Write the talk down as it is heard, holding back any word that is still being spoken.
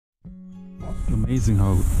Amazing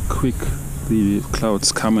how quick the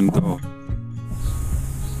clouds come and go.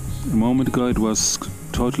 A moment ago it was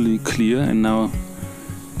totally clear, and now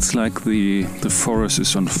it's like the forest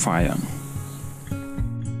is on fire.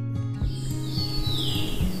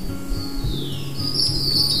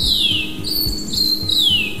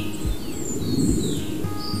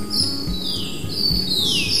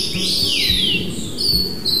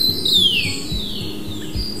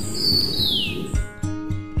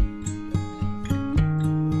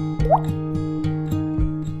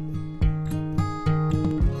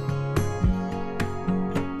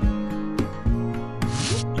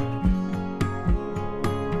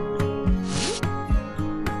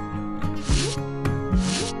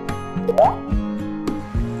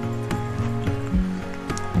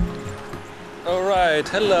 Alright,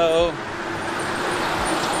 hello.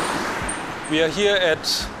 We are here at,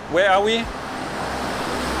 where are we?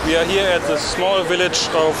 We are here at the small village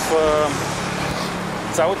of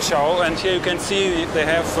Ruanqiao, and here you can see they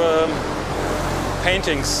have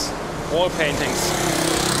paintings, wall paintings.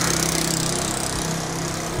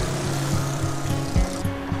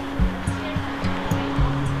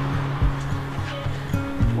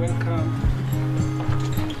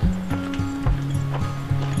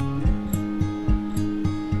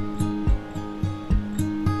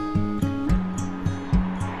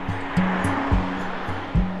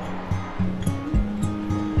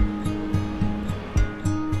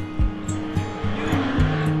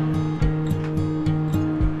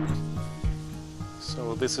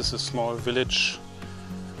 This is a small village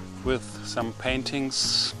with some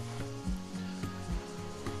paintings,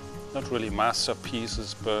 not really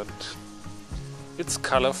masterpieces, but it's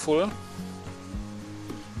colorful.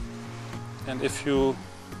 And if you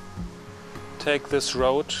take this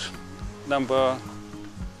road, number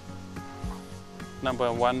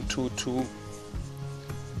 122, you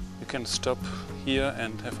can stop here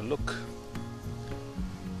and have a look.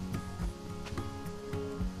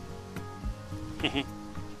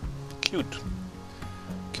 Cute.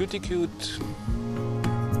 Cutie cute.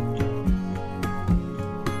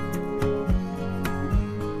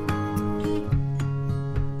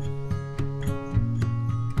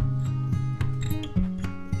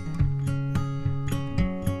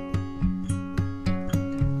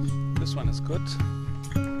 This one is good.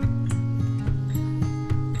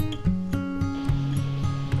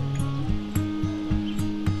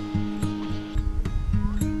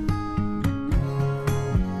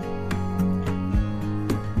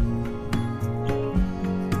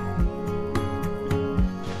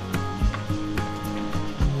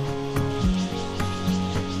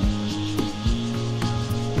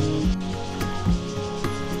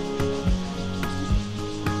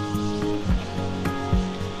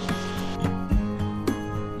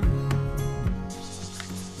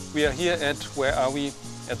 We are here at, where are we?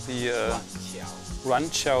 At the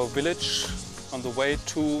Ruanqiao village on the way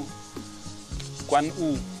to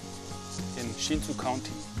Guanwu in Hsinchu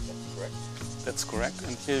County. That's correct. That's correct.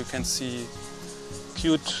 And here you can see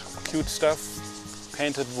cute stuff,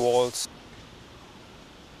 painted walls.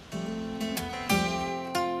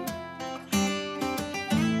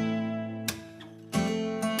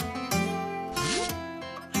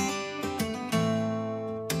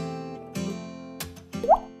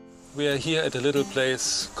 We are here at a little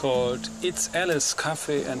place called It's Alice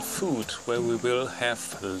Café and Food, where we will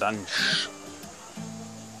have lunch.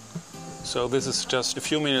 So this is just a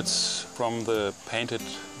few minutes from the Painted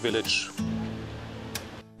Village.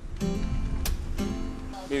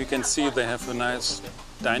 Here you can see they have a nice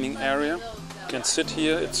dining area. You can sit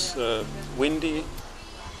here, it's windy,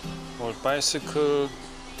 old bicycle.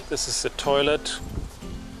 This is the toilet.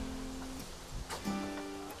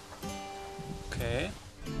 Okay.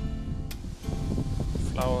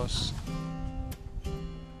 Flowers,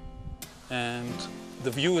 and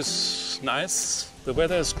the view is nice, the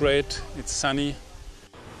weather is great, it's sunny.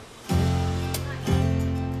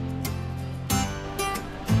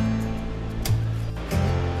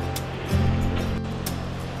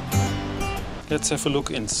 Let's have a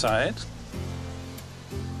look inside.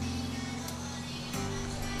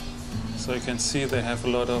 So you can see they have a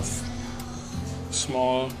lot of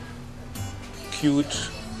small,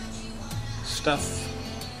 cute stuff.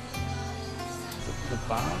 The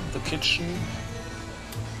bar, the kitchen.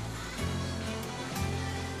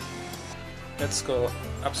 Let's go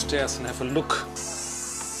upstairs and have a look.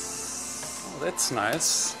 Oh, that's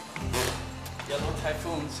nice. Yellow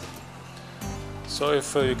typhoons. So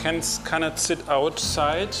if you cannot sit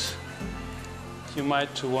outside, you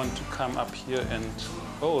might want to come up here and...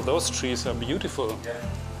 Oh, those trees are beautiful. Yeah.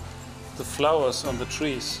 The flowers on the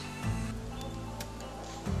trees.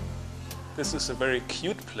 This is a very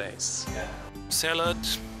cute place. Salad,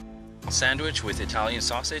 sandwich with Italian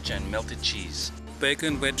sausage and melted cheese.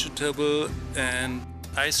 Bacon, vegetable and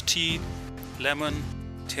iced tea, lemon,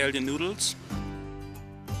 Italian noodles,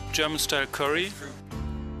 German style curry.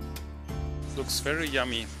 Looks very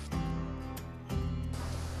yummy.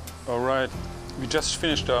 Alright, we just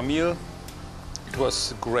finished our meal. It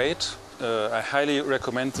was great. I highly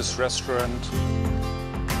recommend this restaurant.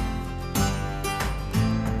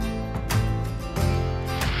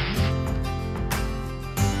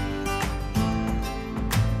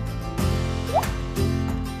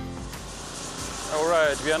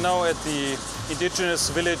 Alright, we are now at the indigenous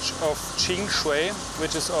village of Qingquan,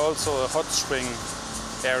 which is also a hot spring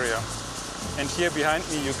area. And here behind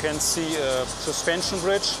me you can see a suspension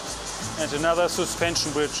bridge, and another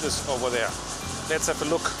suspension bridge is over there. Let's have a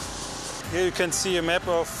look. Here you can see a map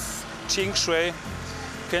of Qingquan.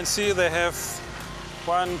 You can see they have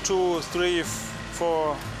 1, 2, 3,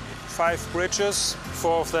 4, 5 bridges.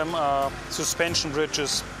 4 of them are suspension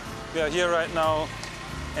bridges. We are here right now,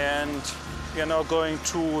 and we are now going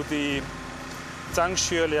to the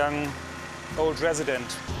Zhangxueliang old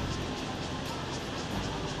residence.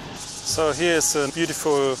 So here's a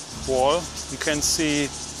beautiful wall. You can see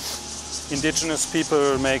indigenous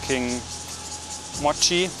people making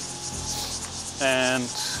mochi and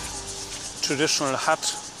traditional hut.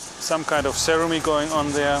 Some kind of ceremony going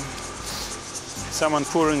on there. Someone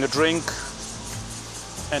pouring a drink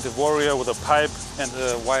and a warrior with a pipe and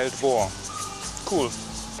a wild boar. Cool.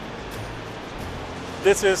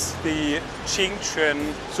 This is the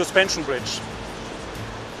Qingquan suspension bridge.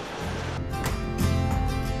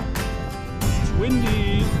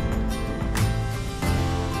 Windy.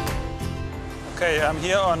 Okay, I'm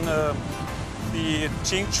here on the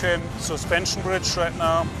Qingquan suspension bridge right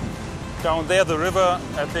now. Down there the river,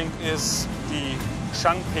 I think, is the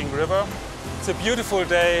Shangping River. It's a beautiful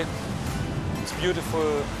day. It's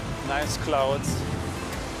beautiful, nice clouds.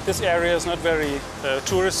 This area is not very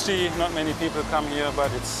touristy, not many people come here,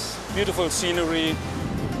 but it's beautiful scenery.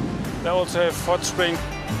 They also have hot spring.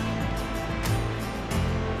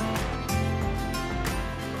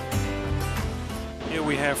 Here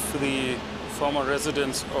we have the former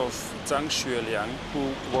residents of Zhangxueliang,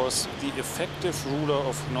 who was the effective ruler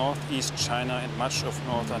of northeast China and much of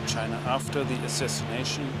northern China after the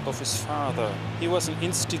assassination of his father. He was an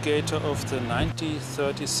instigator of the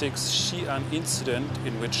 1936 Xi'an incident,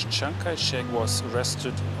 in which Chiang Kai-shek was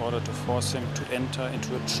arrested in order to force him to enter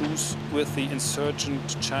into a truce with the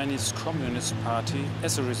insurgent Chinese Communist Party.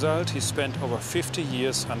 As a result, he spent over 50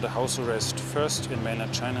 years under house arrest, first in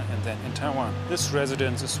mainland China and then in Taiwan. This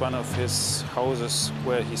residence is one of his houses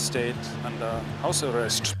where he stayed under house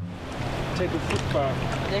arrest. Take a foot bath.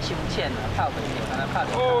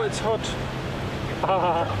 Oh, it's hot.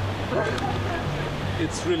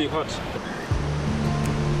 It's really hot.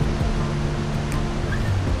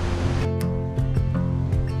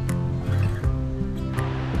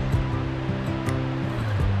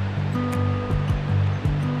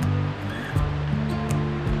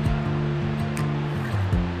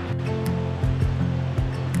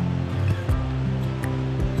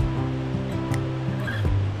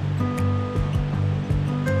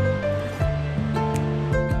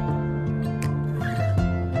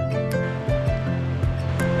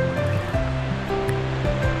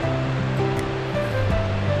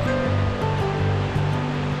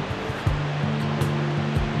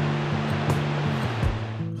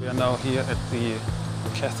 Now here at the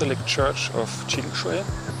Catholic Church of Qingquan.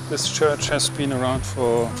 This church has been around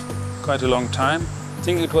for quite a long time. I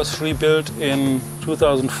think it was rebuilt in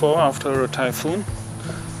 2004 after a typhoon.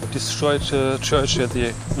 Destroyed the church at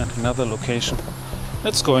another location.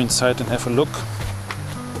 Let's go inside and have a look.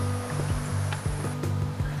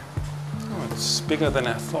 Oh, it's bigger than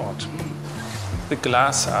I thought. The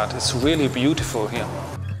glass art is really beautiful here.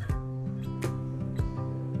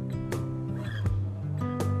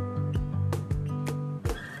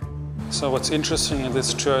 So what's interesting in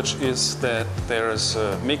this church is that there is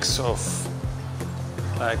a mix of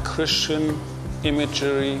Christian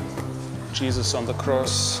imagery, Jesus on the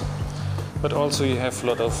cross, but also you have a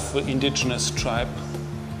lot of indigenous tribe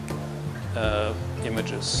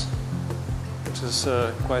images, which is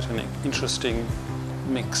quite an interesting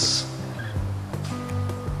mix.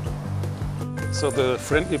 So the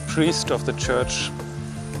friendly priest of the church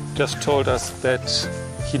just told us that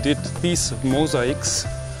he did these mosaics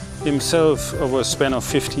himself over a span of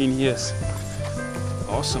 15 years.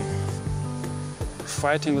 Awesome.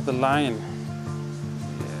 Fighting with the lion.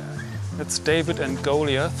 Yeah. That's David and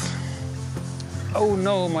Goliath. Oh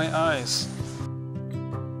no, my eyes.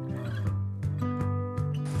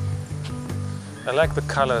 I like the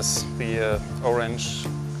colors, the orange.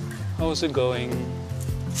 How's it going?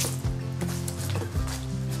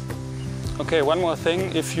 Okay, one more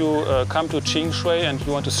thing. If you come to Qingshui and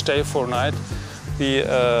you want to stay for a night, the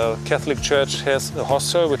Catholic Church has a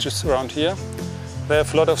hostel which is around here. They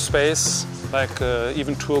have a lot of space, like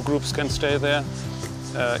even tour groups can stay there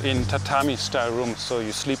in tatami style rooms, so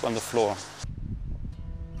you sleep on the floor.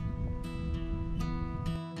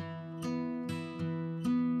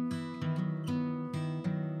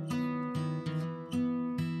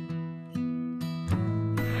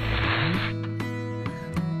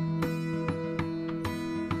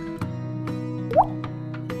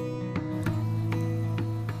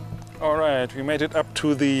 Alright, we made it up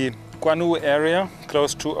to the Guanwu area,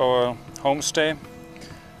 close to our homestay.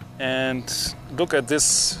 And look at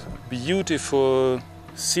this beautiful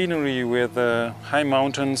scenery with high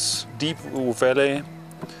mountains, deep valley.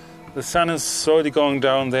 The sun is slowly going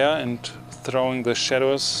down there and throwing the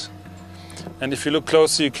shadows. And if you look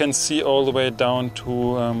closely, you can see all the way down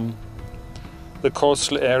to the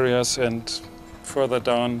coastal areas and further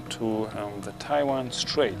down to the Taiwan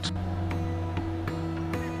Strait.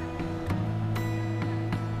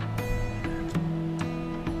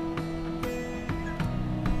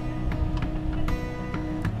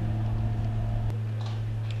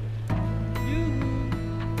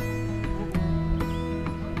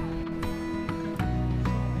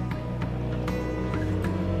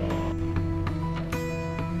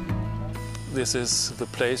 This is the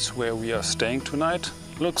place where we are staying tonight.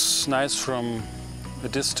 Looks nice from a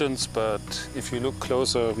distance, but if you look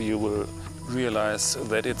closer, you will realize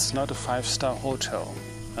that it's not a five-star hotel.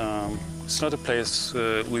 It's not a place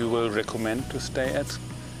we will recommend to stay at,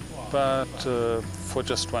 but for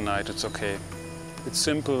just one night, it's okay. It's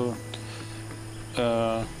simple,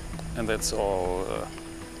 and that's all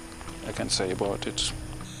I can say about it.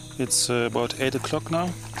 It's about 8 o'clock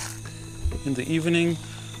now in the evening.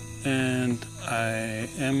 And I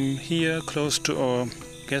am here close to our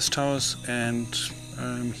guest house, and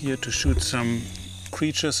I'm here to shoot some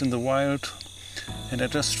creatures in the wild. And I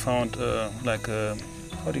just found like a,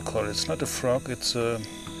 how do you call it? It's not a frog, it's a...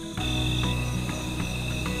 I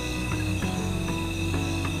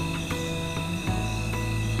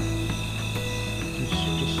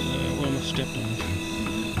almost stepped on it.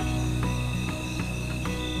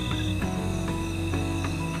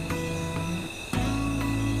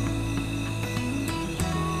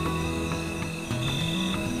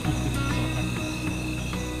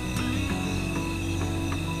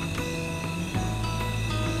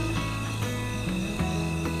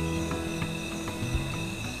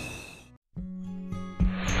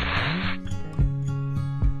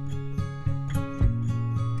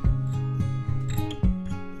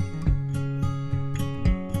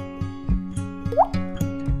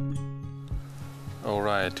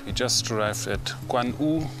 Alright, we just arrived at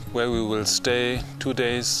Guanwu, where we will stay 2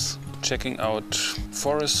 days, checking out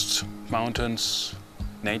forest, mountains,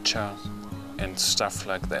 nature and stuff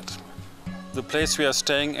like that. The place we are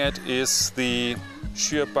staying at is the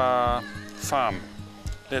Shei-pa farm.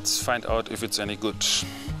 Let's find out if it's any good. So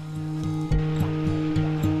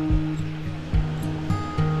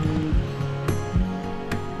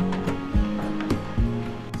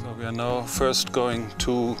we are now first going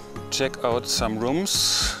to check out some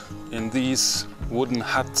rooms in these wooden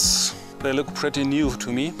huts. They look pretty new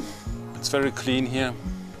to me. It's very clean here.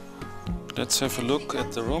 Let's have a look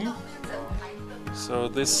at the room. So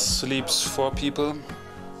this sleeps 4 people.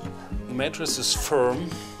 mattress is firm,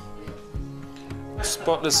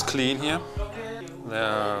 spotless clean here.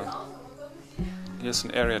 Here's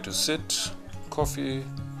an area to sit, coffee,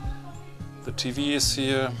 the TV is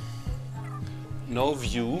here. No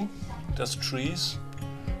view, just trees,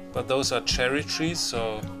 but those are cherry trees,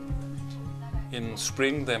 so in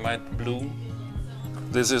spring they might bloom.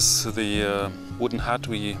 This is the wooden hut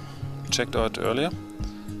we checked out earlier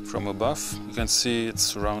from above. You can see it's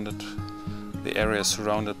surrounded, the area is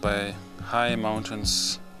surrounded by high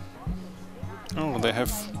mountains. Oh, they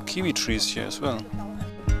have kiwi trees here as well.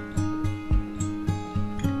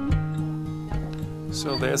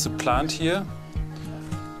 So there's a plant here,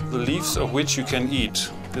 the leaves of which you can eat.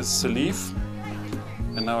 This is the leaf,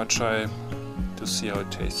 and now I try to see how it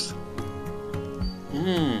tastes.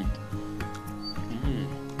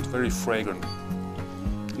 It's very fragrant,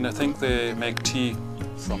 and I think they make tea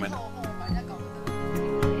from it.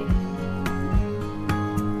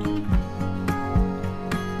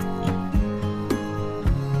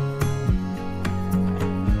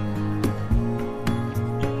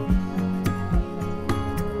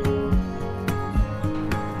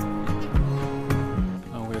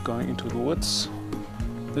 Now we're going into the woods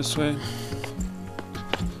this way.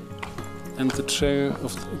 And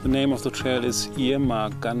the name of the trail is Yema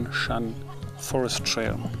Ganshan Forest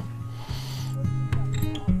Trail.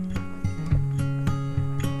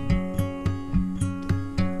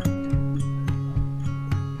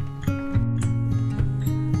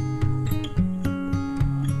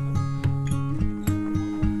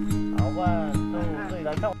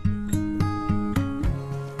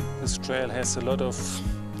 This trail has a lot of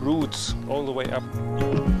routes all the way up.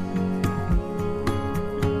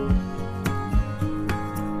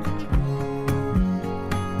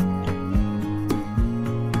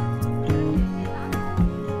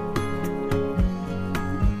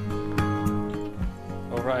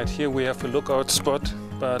 Alright, here we have a lookout spot,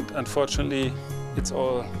 but unfortunately it's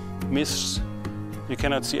all mist. You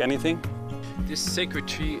cannot see anything. This sacred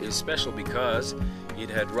tree is special because it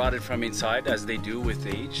had rotted from inside, as they do with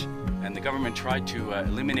age, and the government tried to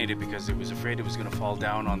eliminate it because it was afraid it was going to fall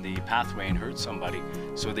down on the pathway and hurt somebody.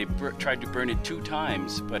 So they tried to burn it 2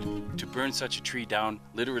 times, but to burn such a tree down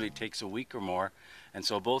literally takes a week or more. And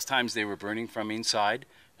so both times they were burning from inside,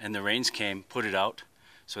 and the rains came, put it out.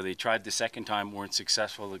 So they tried the second time, weren't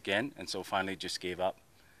successful again, and so finally just gave up.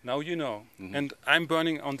 Now you know. Mm-hmm. And I'm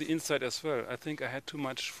burning on the inside as well. I think I had too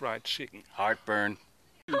much fried chicken. Heartburn.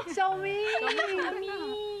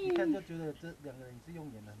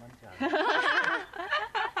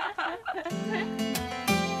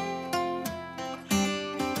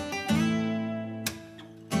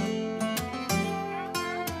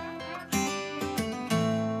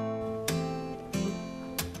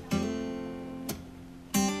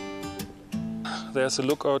 There's a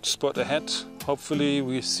lookout spot ahead. Hopefully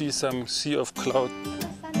we see some sea of cloud.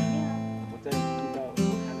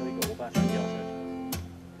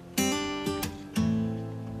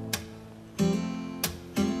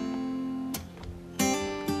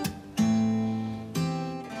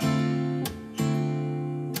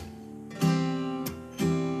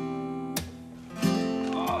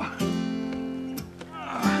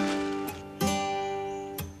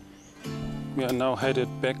 We are now headed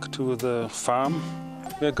back to the farm.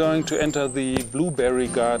 We are going to enter the blueberry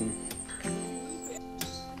garden.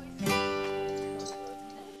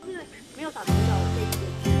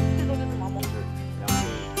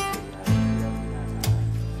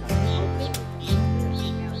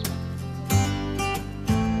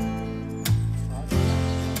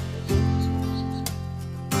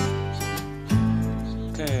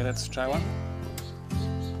 Okay, let's try one.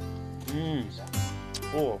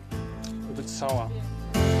 Oh. A bit sour.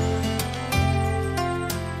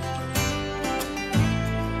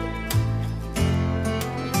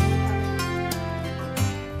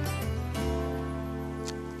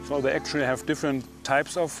 So they actually have different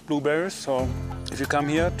types of blueberries. So if you come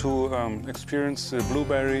here to experience the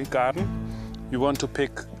blueberry garden, you want to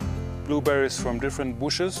pick blueberries from different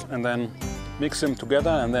bushes and then mix them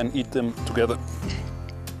together and then eat them together.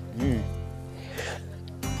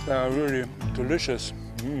 They are really delicious.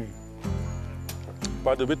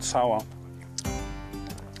 But a bit sour.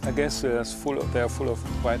 I guess they are full of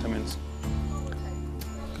vitamins.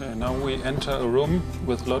 Okay, now we enter a room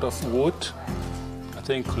with a lot of wood. I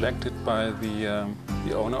think collected by the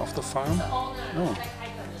owner of the farm. Oh.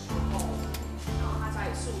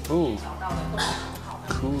 Ooh.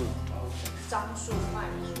 Cool.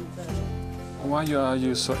 Why are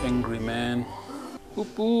you so angry, man? Boop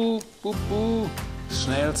boop, boop boop.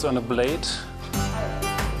 Snails on a blade.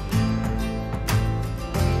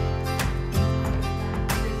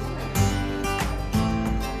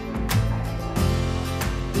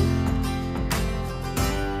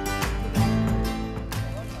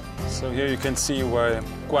 So here you can see why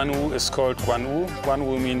Guanwu is called Guanwu.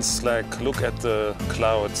 Guanwu means like look at the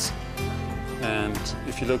clouds. And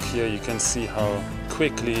if you look here, you can see how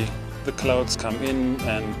quickly the clouds come in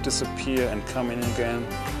and disappear and come in again.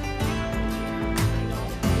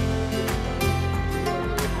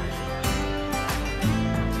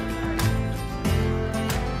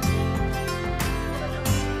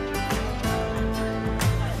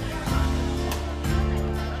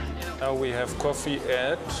 Now we have coffee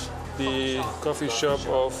at the coffee shop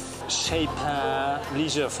of Shei-pa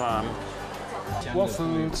Leisure Farm.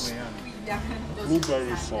 Waffles,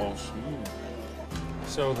 blueberry sauce.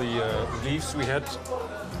 So the leaves we had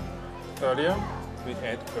earlier,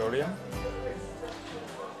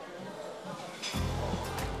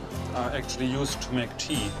 are actually used to make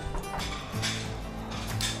tea.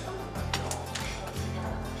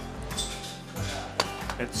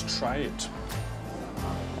 Let's try it.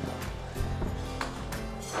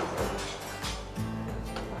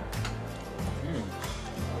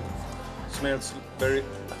 Smells very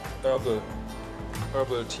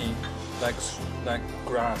herbal tea. like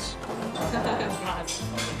grass.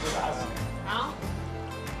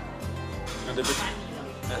 And a bit,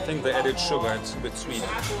 I think they added sugar, it's a bit sweet.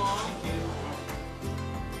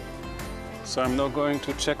 So I'm now going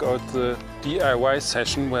to check out the DIY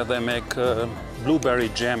session where they make blueberry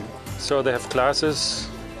jam. So they have classes,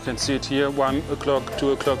 you can see it here, 1 o'clock,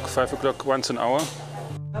 2 o'clock, 5 o'clock, once an hour.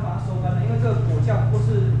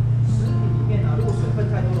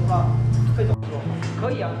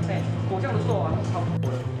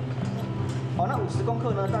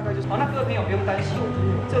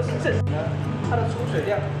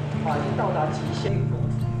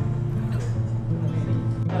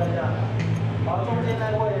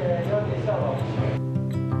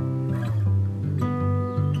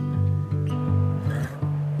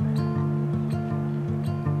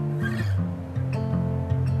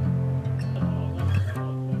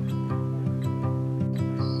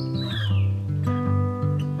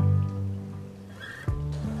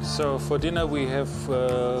 So for dinner we have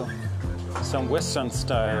some Western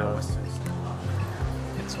style.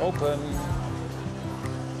 It's open.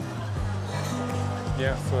 You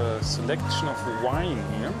have a selection of wine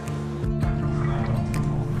here.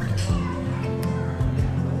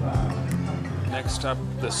 Next up,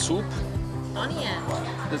 the soup. Onion.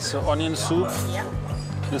 It's an onion soup. Yeah.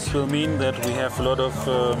 This will mean that we have a lot of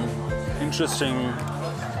interesting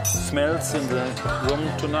smells in the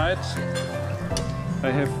room tonight. I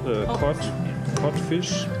have cod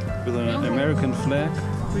fish with an American flag,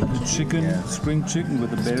 chicken, spring chicken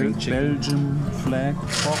with a Belgian flag,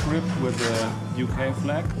 pork rib with a UK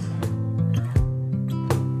flag.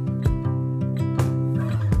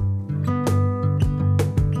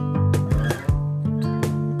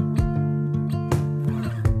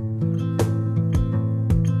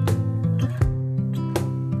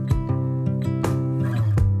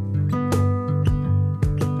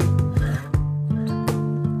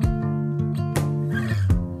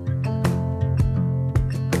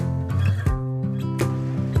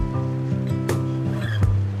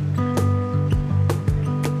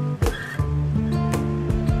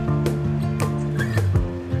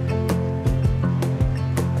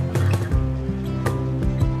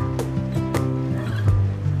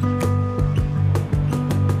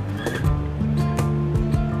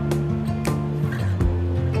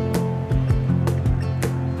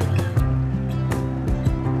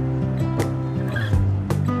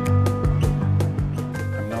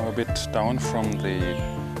 Down from the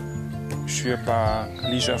Shei-pa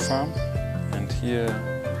leisure farm, and here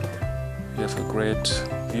you have a great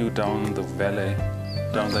view down the valley.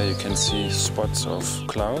 Down there you can see spots of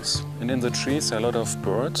clouds, and in the trees a lot of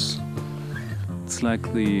birds. It's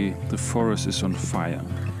like the forest is on fire.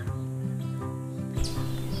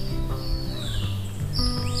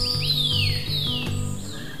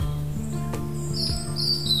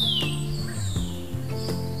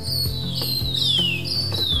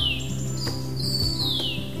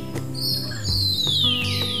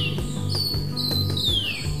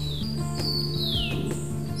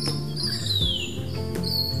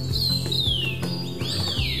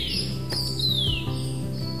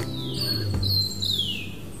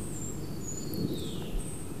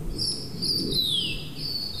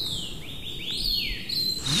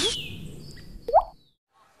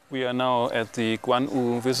 We are now at the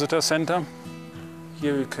Guanwu Visitor Center.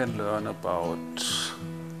 Here you can learn about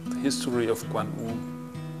the history of Guanwu,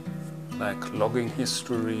 like logging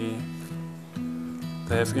history.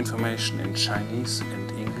 They have information in Chinese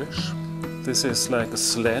and English. This is like a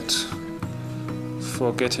sled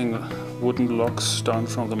for getting wooden logs down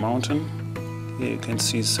from the mountain. Here you can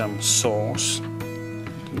see some saws,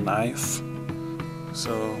 knife.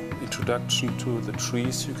 So introduction to the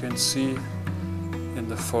trees you can see in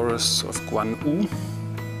the forests of Guanwu.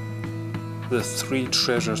 The 3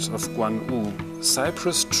 treasures of Guanwu: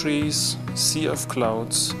 cypress trees, sea of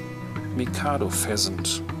clouds, Mikado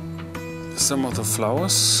pheasant. Some of the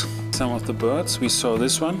flowers, some of the birds. We saw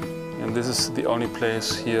this one, and this is the only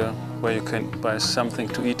place here where you can buy something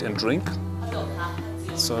to eat and drink.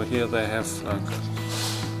 So here they have like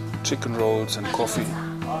chicken rolls and coffee.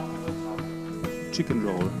 Chicken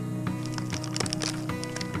roll.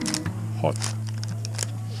 Hot.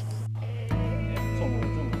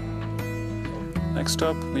 Next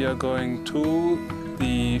up, we are going to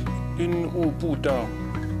the Yunwu Budao,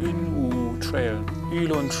 Yunwu Trail,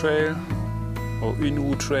 Yulon Trail or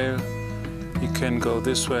Yunwu Trail. You can go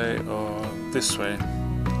this way or this way.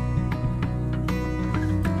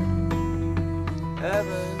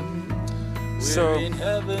 Heaven, So, we're in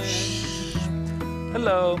heaven.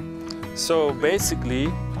 hello. So basically,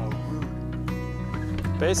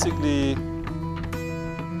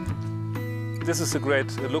 this is a great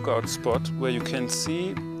lookout spot where you can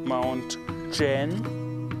see Mount Jen,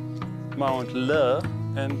 Mount Le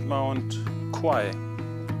and Mount Quai.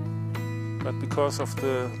 But because of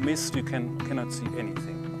the mist you cannot see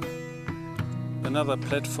anything. Another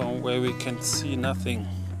platform where we can see nothing.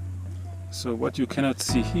 So what you cannot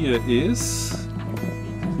see here is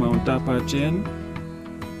Mount Dapa Jen,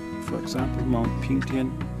 for example Mount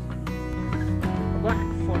Pingtian. Black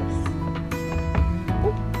forest.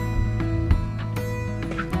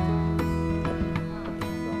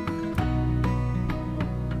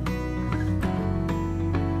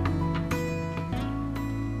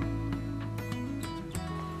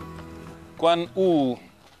 Guanwu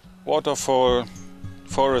Waterfall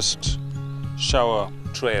Forest Shower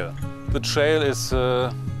Trail. The trail is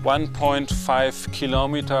 1.5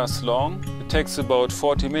 kilometers long. It takes about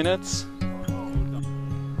 40 minutes.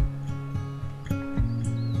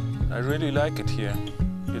 I really like it here.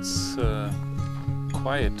 It's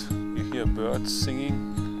quiet. You hear birds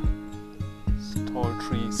singing, tall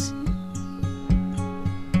trees.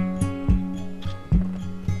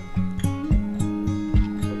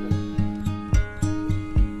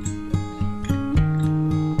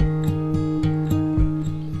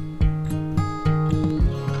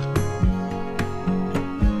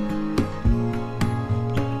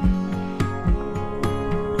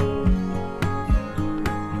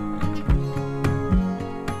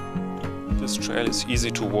 This trail is easy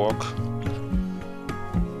to walk. A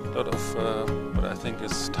lot of what I think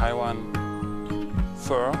is Taiwan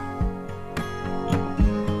fir.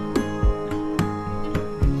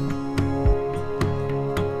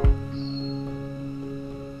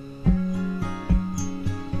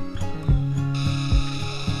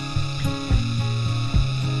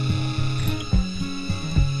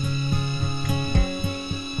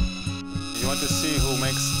 You want to see who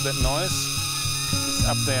makes that noise? It's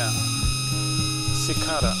up there.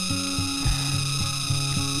 Cicada.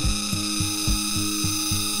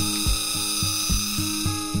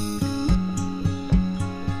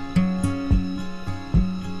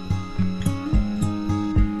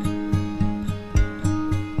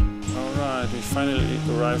 Alright, we finally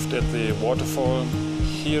arrived at the waterfall.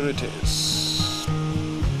 Here it is.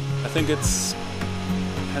 I think it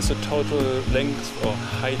has a total length or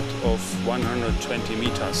height of 120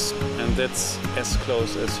 meters, and that's as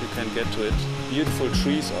close as you can get to it. Beautiful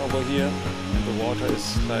trees over here, and the water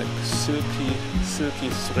is like silky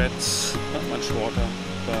threads. Not much water,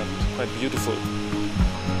 but quite beautiful.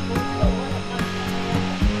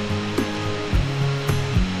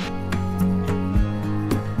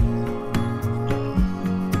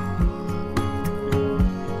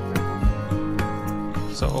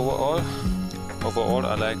 So overall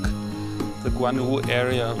I like the Guanwu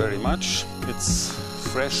area very much. It's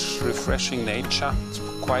fresh, refreshing nature. It's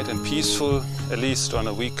quiet and peaceful, at least on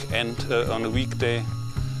a weekend, on a weekday,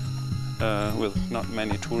 with not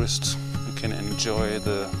many tourists. You can enjoy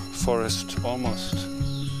the forest almost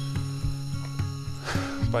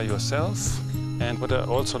by yourself. And what I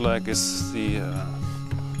also like is the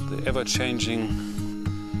ever-changing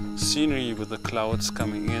scenery with the clouds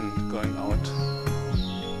coming in, going out.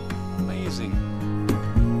 Amazing.